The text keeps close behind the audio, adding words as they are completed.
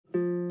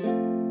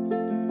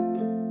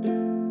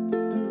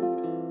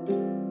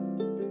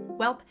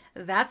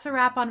that's a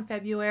wrap on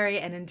February,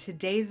 and in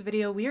today's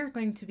video we are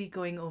going to be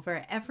going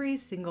over every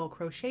single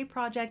crochet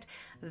project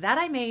that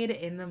I made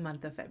in the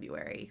month of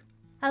February.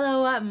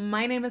 Hello,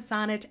 my name is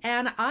Sonnet,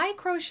 and I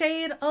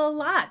crocheted a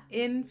lot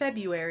in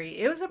February.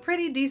 It was a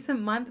pretty decent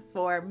month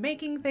for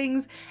making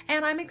things,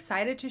 and I'm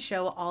excited to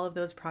show all of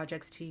those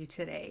projects to you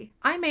today.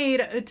 I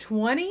made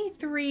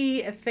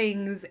 23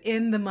 things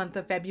in the month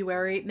of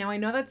February. Now I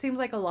know that seems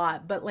like a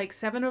lot, but like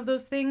 7 of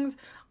those things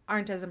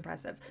aren't as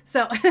impressive.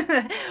 So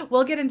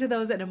we'll get into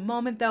those in a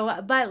moment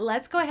though, but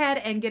let's go ahead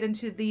and get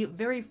into the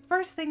very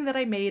first thing that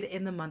I made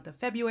in the month of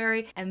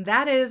February, and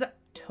that is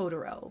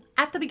Totoro.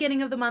 At the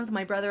beginning of the month,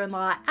 my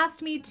brother-in-law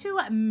asked me to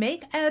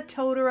make a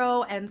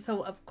Totoro, and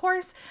so of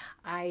course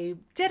I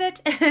did it.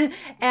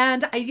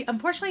 And I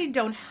unfortunately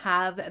don't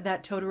have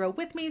that Totoro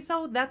with me,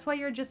 so that's why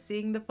you're just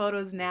seeing the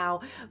photos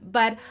now.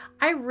 But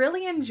I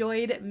really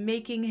enjoyed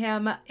making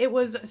him. It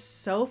was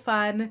so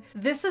fun.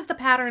 This is the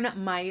pattern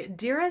My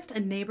Dearest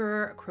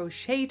Neighbor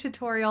Crochet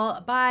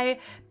Tutorial by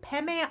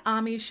Peme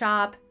Ami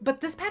Shop. But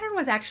this pattern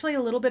was actually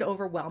a little bit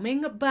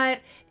overwhelming,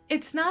 but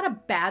it's not a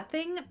bad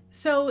thing.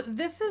 So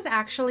this is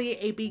actually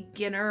a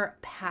beginner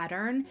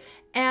pattern.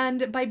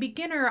 And by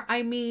beginner,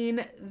 I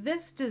mean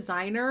this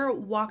designer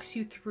walks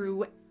you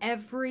through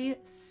every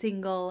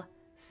single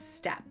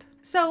step.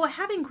 So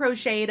having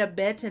crocheted a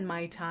bit in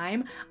my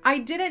time, I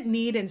didn't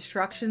need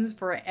instructions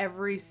for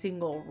every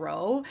single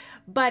row,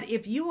 but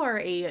if you are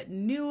a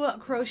new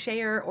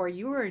crocheter or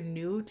you are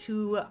new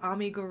to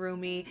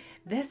amigurumi,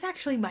 this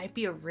actually might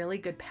be a really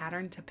good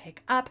pattern to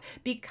pick up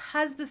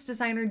because this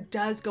designer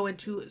does go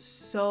into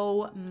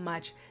so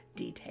much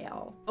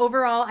detail.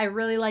 Overall, I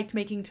really liked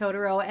making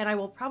Totoro, and I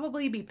will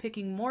probably be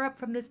picking more up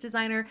from this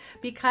designer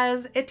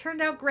because it turned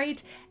out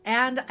great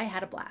and I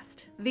had a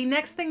blast. The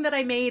next thing that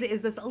I made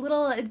is this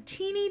little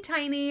teeny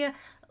tiny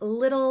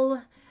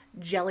little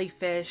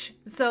jellyfish.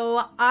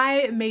 So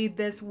I made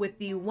this with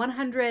the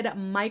 100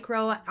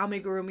 micro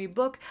amigurumi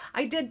book.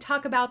 I did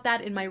talk about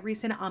that in my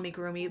recent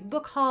amigurumi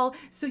book haul,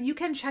 so you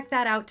can check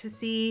that out to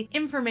see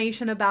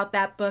information about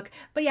that book.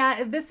 But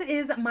yeah, this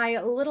is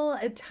my little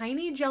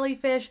tiny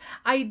jellyfish.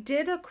 I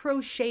did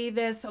crochet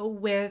this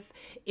with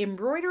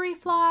embroidery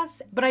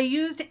floss, but I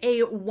used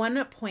a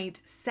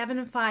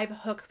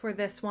 1.75 hook for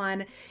this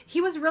one.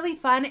 He was really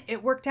fun.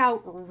 It worked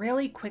out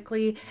really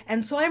quickly,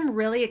 and so I'm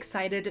really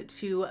excited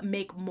to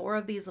make more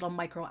of these little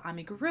micro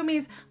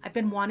amigurumis. I've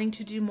been wanting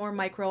to do more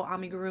micro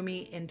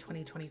amigurumi in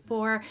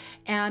 2024,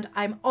 and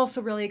I'm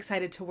also really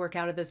excited to work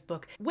out of this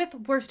book with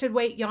worsted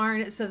weight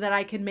yarn so that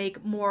I can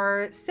make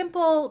more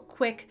simple,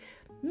 quick,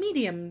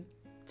 medium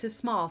to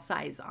small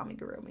size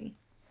amigurumi.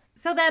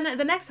 So then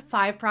the next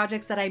 5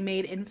 projects that I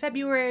made in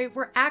February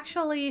were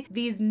actually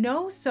these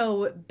No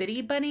Sew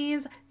Bitty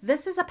Bunnies.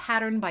 This is a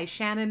pattern by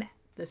Shannon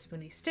the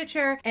Spoony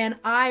Stitcher, and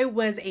I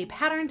was a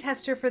pattern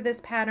tester for this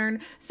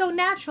pattern, so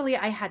naturally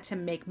I had to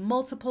make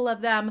multiple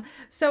of them.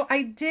 So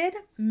I did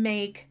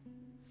make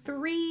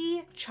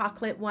 3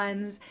 chocolate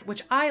ones,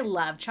 which I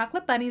love.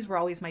 Chocolate bunnies were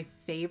always my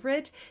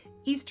favorite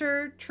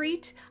Easter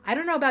treat. I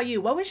don't know about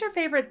you. What was your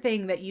favorite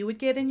thing that you would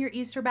get in your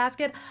Easter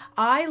basket?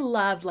 I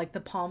loved like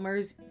the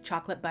Palmer's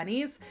chocolate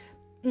bunnies.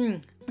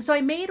 So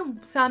I made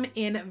some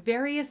in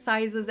various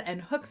sizes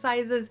and hook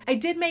sizes. I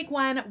did make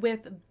one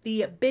with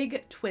the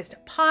Big Twist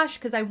Posh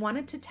because I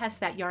wanted to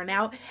test that yarn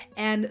out,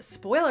 and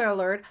spoiler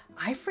alert,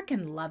 I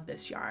freaking love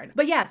this yarn.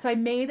 But yeah, so I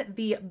made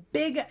the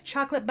big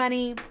chocolate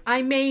bunny.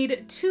 I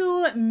made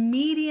 2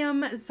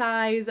 medium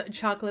size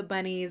chocolate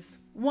bunnies,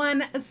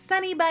 1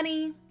 sunny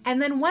bunny,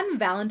 and then 1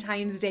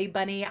 Valentine's Day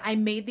bunny. I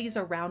made these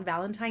around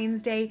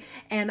Valentine's Day,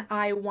 and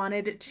I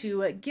wanted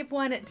to give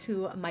one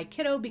to my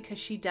kiddo because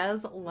she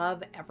does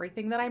love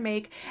everything that I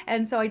make.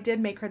 And so I did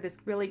make her this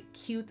really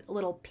cute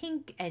little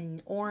pink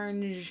and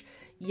orange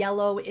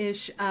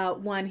yellowish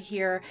one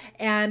here,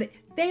 and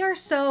they are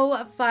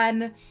so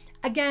fun.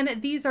 Again,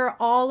 these are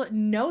all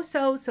no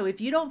sew, so if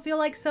you don't feel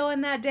like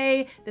sewing that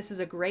day, this is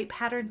a great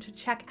pattern to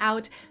check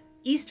out.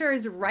 Easter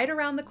is right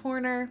around the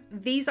corner.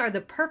 These are the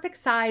perfect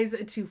size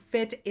to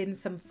fit in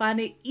some fun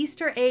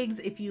Easter eggs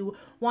if you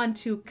want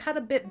to cut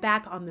a bit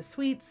back on the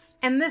sweets.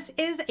 And this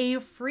is a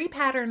free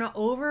pattern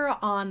over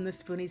on the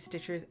Spoony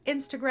Stitchers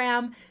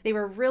Instagram. They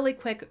were really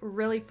quick,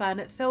 really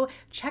fun. So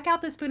check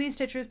out the Spoony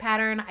Stitchers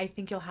pattern. I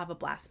think you'll have a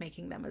blast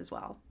making them as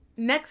well.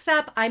 Next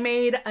up, I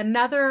made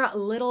another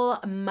little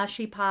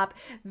mushy pop.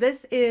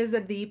 This is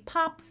the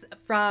pops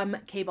from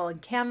Cable and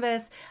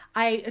Canvas.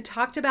 I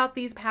talked about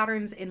these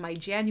patterns in my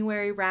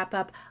January wrap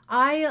up.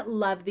 I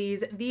love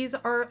these. These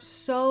are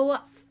so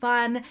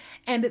fun,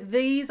 and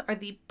these are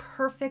the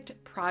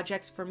perfect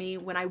projects for me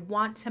when I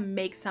want to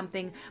make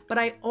something, but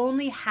I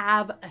only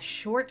have a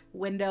short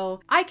window.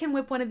 I can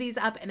whip one of these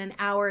up in an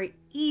hour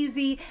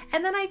easy,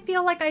 and then I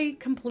feel like I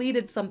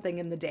completed something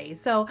in the day.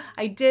 So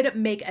I did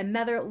make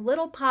another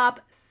little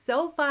pop.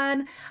 So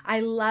fun. I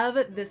love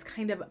this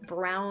kind of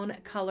brown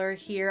color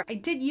here. I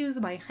did use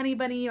my Honey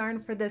Bunny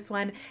yarn for this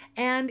one,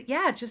 and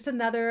yeah, just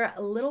another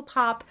little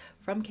pop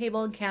from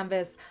Cable and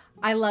Canvas.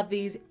 I love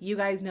these, you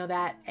guys know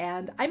that,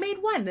 and I made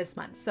one this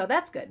month, so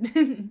that's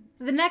good.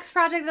 The next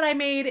project that I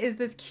made is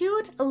this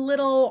cute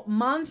little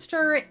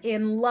monster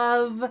in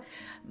love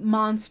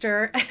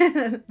monster.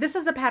 This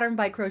is a pattern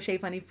by Crochet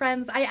Funny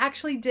Friends. I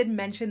actually did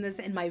mention this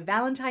in my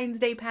Valentine's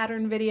Day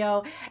pattern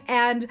video,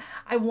 and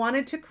I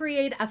wanted to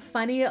create a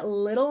funny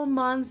little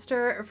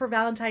monster for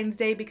Valentine's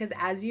Day because,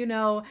 as you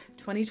know,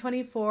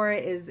 2024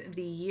 is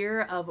the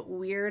year of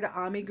weird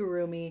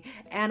amigurumi,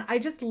 and I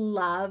just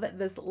love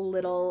this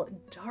little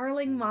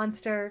darling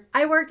monster.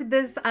 I worked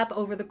this up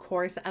over the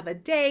course of a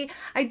day.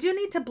 I do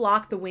need to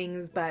block the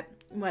wings, but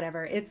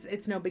whatever,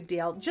 it's no big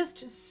deal.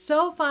 Just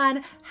so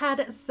fun,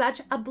 had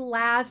such a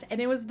blast, and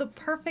it was the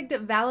perfect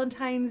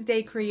Valentine's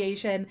Day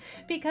creation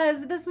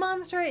because this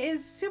monster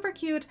is super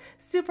cute,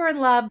 super in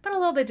love, but a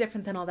little bit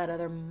different than all that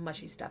other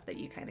mushy stuff that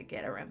you kind of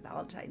get around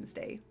Valentine's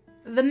Day.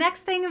 The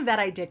next thing that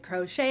I did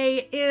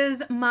crochet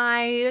is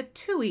my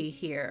Tui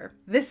here.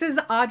 This is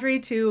Audrey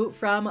 2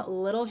 from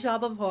Little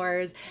Shop of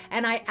Horrors,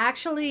 and I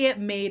actually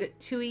made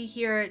Tui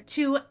here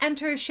to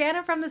enter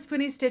Shannon from the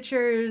Spoony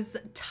Stitchers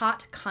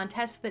Tot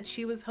contest that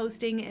she was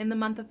hosting in the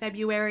month of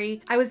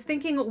February. I was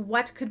thinking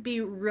what could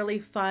be really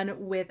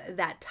fun with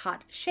that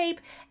tot shape,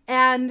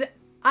 and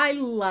I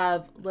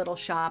love Little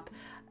Shop.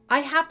 I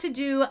have to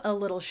do a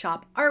Little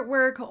Shop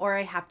artwork, or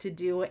I have to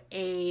do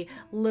a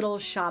Little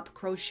Shop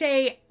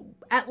crochet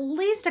at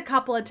least a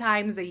couple of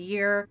times a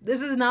year.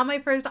 This is not my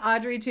first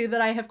Audrey 2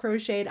 that I have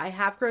crocheted. I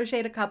have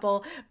crocheted a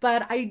couple,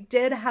 but I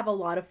did have a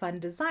lot of fun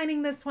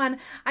designing this one.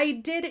 I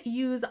did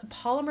use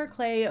polymer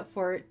clay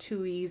for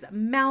Tui's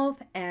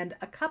mouth and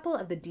a couple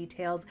of the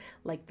details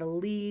like the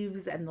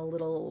leaves and the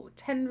little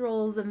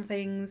tendrils and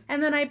things.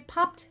 And then I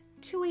popped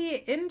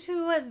Tui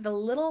into the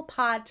little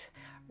pot,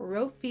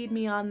 wrote "Feed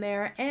Me" on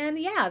there, and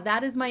yeah,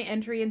 that is my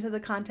entry into the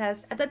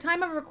contest. At the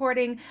time of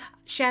recording,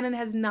 Shannon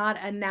has not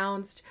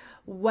announced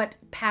what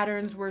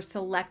patterns were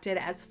selected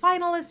as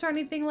finalists or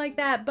anything like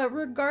that, but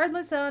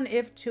regardless on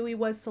if Tui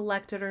was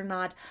selected or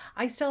not,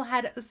 I still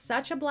had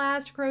such a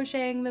blast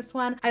crocheting this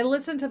one. I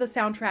listened to the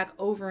soundtrack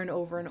over and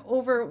over and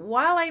over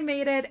while I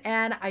made it,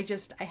 and I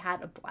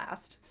had a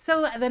blast.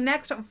 So the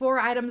next 4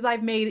 items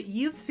I've made,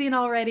 you've seen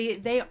already.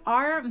 They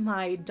are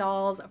my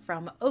dolls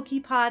from Oki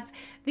Pots.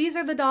 These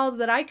are the dolls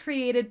that I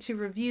created to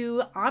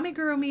review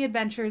Amigurumi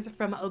Adventures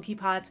from Oki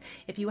Pots.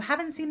 If you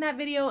haven't seen that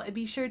video,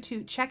 be sure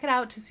to check it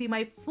out to see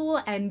my full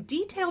and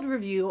detailed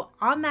review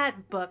on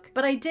that book.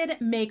 But I did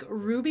make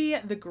Ruby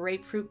the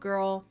Grapefruit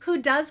Girl, who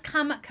does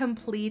come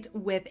complete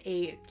with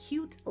a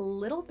cute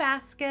little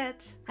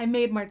basket. I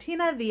made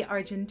Martina the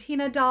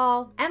Argentina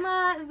doll,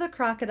 Emma the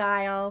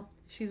crocodile.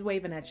 She's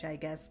waving at you, I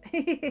guess.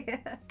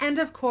 And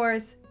of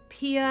course,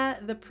 Pia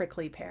the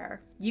prickly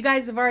pear. You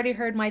guys have already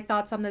heard my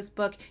thoughts on this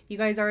book. You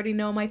guys already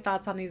know my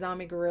thoughts on these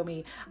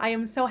amigurumi. I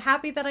am so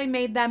happy that I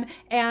made them,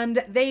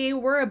 and they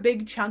were a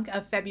big chunk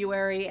of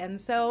February, and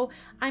so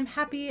I'm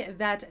happy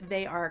that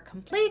they are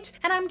complete,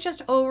 and I'm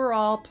just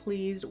overall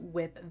pleased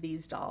with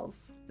these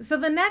dolls. So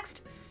the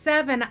next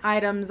 7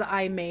 items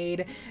I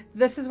made,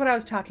 this is what I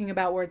was talking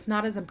about where it's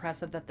not as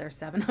impressive that there's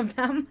 7 of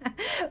them,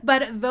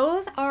 but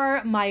those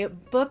are my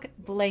book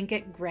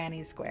blanket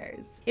granny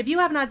squares. If you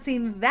have not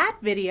seen that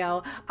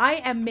video,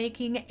 I am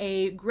making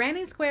a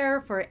granny square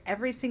for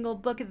every single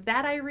book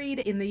that I read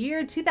in the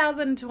year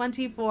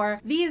 2024.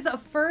 These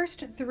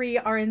first 3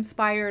 are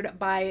inspired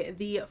by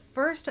the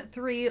first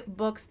 3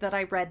 books that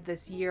I read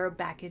this year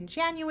back in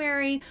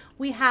January.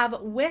 We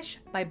have Wish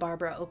by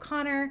Barbara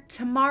O'Connor,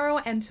 Tomorrow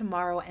and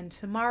Tomorrow and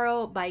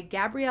Tomorrow by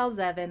Gabrielle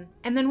Zevin,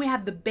 and then we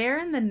have The Bear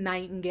and the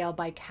Nightingale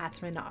by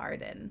Catherine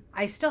Arden.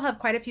 I still have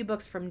quite a few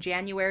books from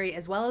January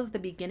as well as the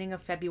beginning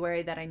of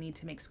February that I need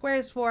to make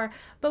squares for,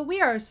 but we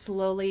are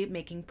slowly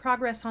making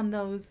progress on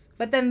those.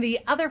 But then the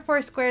other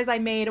 4 squares I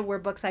made were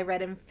books I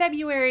read in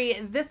February.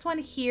 This one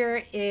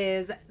here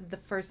is The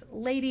First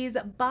Ladies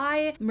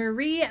by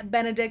Marie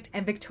Benedict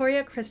and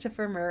Victoria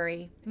Christopher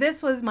Murray.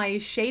 This was my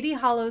Shady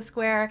Hollow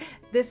square.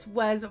 This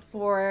was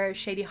for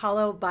Shady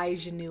Hollow by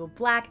Janu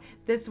Black.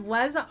 This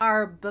was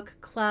our book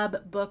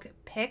club book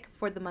pick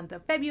for the month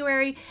of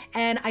February,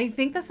 and I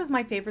think this is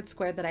my favorite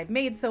square that I've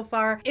made so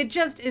far. It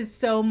just is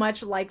so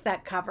much like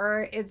that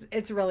cover.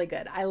 It's really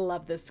good. I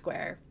love this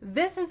square.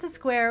 This is a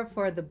square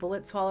for The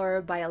Bullet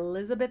Swallower by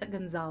Elizabeth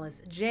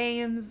Gonzalez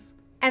James.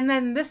 And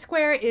then this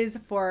square is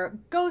for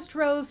Ghost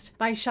Roast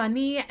by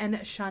Shawnee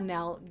and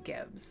Chanel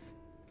Gibbs.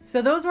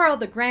 So those were all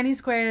the granny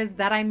squares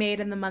that I made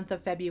in the month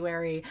of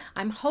February.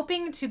 I'm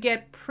hoping to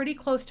get pretty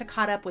close to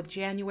caught up with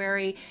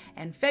January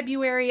and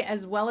February,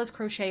 as well as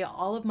crochet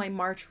all of my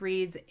March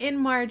reads in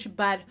March,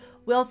 but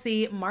we'll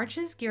see. March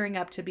is gearing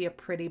up to be a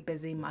pretty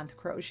busy month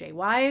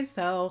crochet-wise,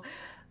 so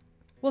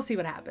we'll see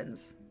what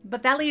happens.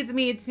 But that leads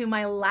me to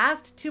my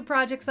last 2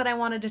 projects that I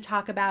wanted to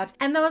talk about,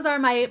 and those are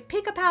my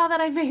Pika Pal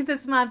that I made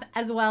this month,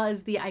 as well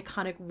as the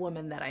iconic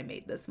woman that I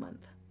made this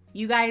month.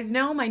 You guys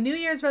know my New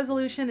Year's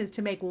resolution is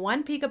to make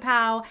one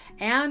Pika-Pow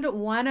and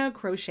one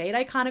Crocheted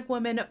Iconic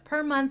Woman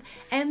per month,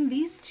 and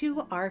these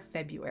two are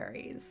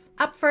February's.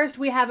 Up first,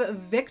 we have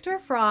Victor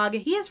Frog.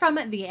 He is from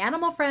the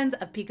Animal Friends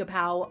of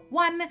Pika-Pow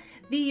 1,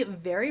 the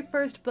very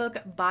first book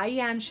by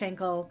Jan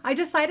Schenkel. I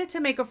decided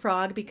to make a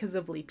frog because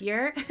of leap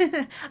year.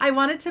 I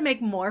wanted to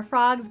make more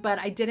frogs, but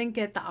I didn't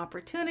get the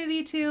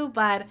opportunity to,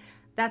 but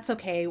that's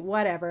okay,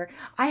 whatever.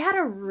 I had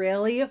a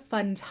really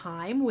fun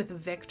time with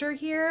Victor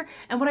here,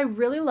 and what I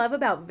really love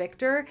about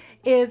Victor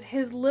is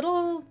his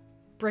little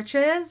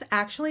breeches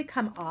actually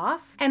come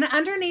off, and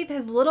underneath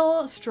his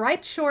little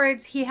striped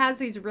shorts he has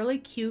these really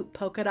cute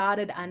polka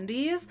dotted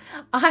undies.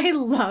 I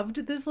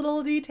loved this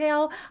little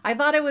detail. I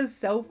thought it was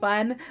so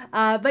fun.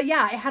 But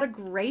yeah, I had a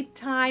great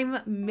time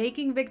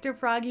making Victor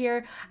Frog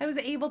here. I was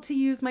able to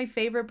use my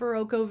favorite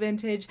Barocco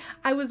vintage.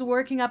 I was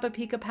working up a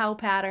Pika-Pow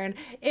pattern.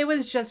 It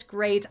was just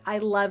great. I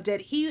loved it.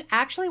 He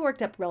actually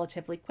worked up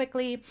relatively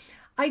quickly.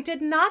 I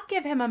did not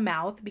give him a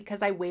mouth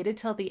because I waited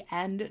till the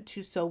end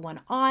to sew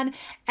one on.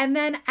 And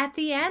then at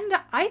the end,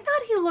 I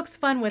thought he looks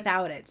fun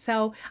without it.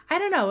 So I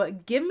don't know,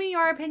 give me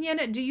your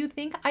opinion. Do you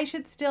think I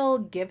should still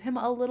give him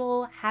a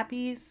little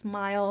happy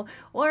smile?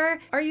 Or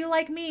are you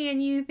like me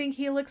and you think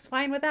he looks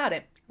fine without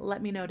it?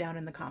 Let me know down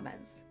in the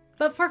comments.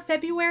 But for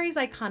February's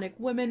Iconic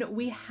Women,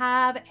 we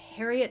have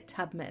Harriet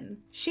Tubman.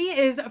 She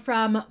is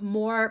from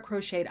More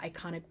Crocheted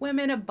Iconic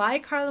Women by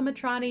Carla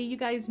Matrani. You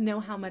guys know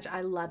how much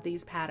I love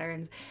these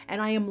patterns,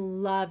 and I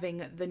am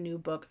loving the new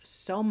book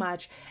so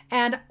much.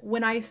 And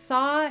when I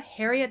saw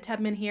Harriet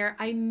Tubman here,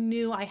 I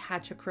knew I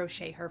had to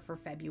crochet her for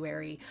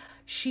February.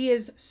 She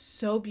is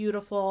so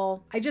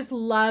beautiful. I just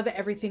love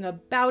everything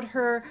about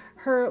her.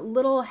 Her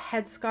little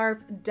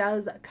headscarf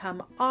does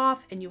come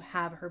off and you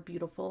have her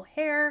beautiful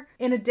hair.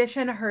 In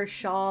addition, her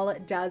shawl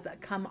does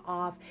come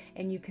off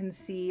and you can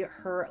see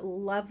her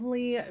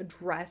lovely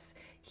dress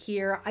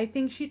here. I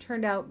think she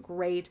turned out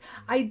great.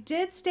 I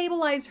did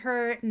stabilize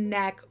her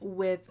neck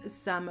with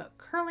some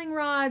curling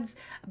rods,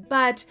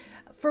 but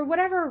for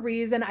whatever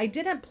reason, I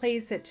didn't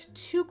place it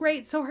too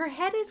great. So her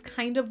head is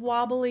kind of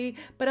wobbly,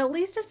 but at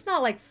least it's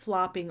not like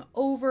flopping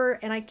over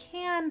and I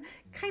can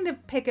kind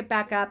of pick it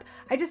back up.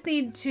 I just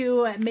need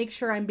to make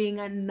sure I'm being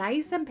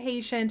nice and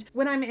patient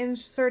when I'm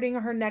inserting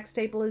her neck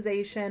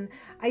stabilization.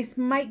 I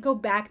might go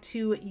back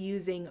to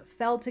using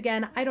felt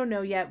again. I don't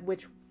know yet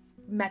which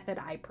method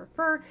I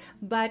prefer,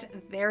 but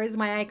there is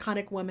my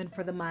Iconic Woman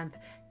for the month.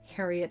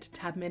 Harriet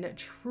Tubman,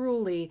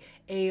 truly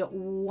a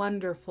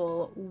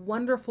wonderful,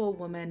 wonderful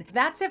woman.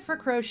 That's it for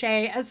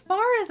crochet. As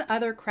far as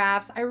other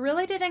crafts, I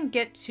really didn't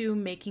get to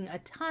making a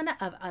ton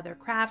of other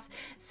crafts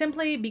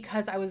simply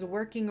because I was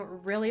working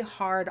really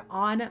hard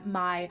on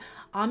my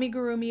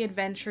Amigurumi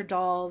adventure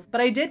dolls,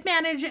 but I did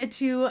manage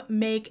to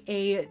make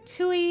a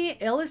Tui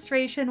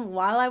illustration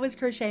while I was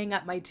crocheting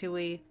up my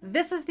Tui.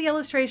 This is the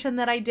illustration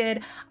that I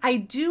did. I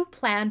do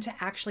plan to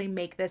actually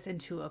make this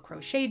into a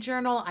crochet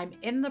journal. I'm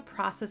in the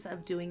process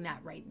of doing that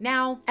right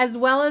now, as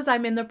well as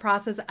I'm in the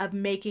process of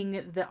making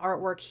the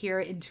artwork here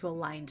into a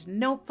lined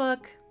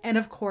notebook. And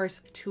of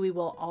course, Tui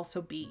will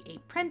also be a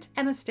print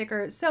and a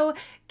sticker. So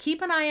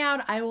keep an eye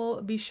out. I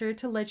will be sure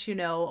to let you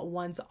know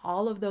once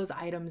all of those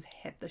items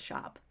hit the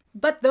shop.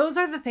 But those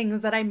are the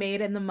things that I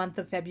made in the month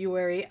of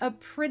February, a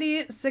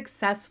pretty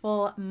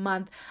successful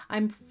month.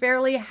 I'm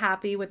fairly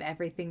happy with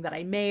everything that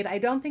I made. I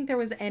don't think there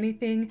was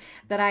anything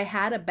that I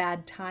had a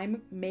bad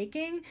time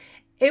making.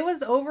 It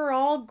was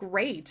overall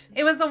great.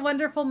 It was a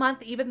wonderful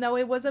month, even though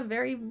it was a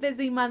very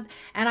busy month,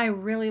 and I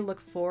really look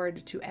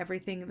forward to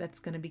everything that's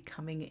going to be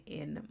coming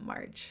in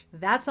March.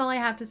 That's all I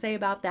have to say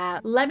about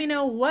that. Let me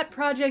know what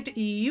project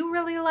you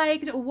really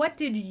liked. What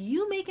did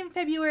you make in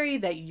February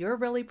that you're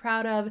really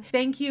proud of?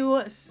 Thank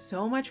you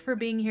so much for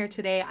being here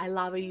today. I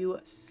love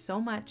you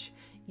so much.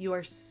 You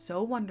are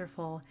so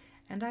wonderful,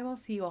 and I will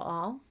see you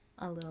all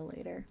a little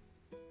later.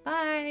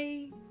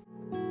 Bye.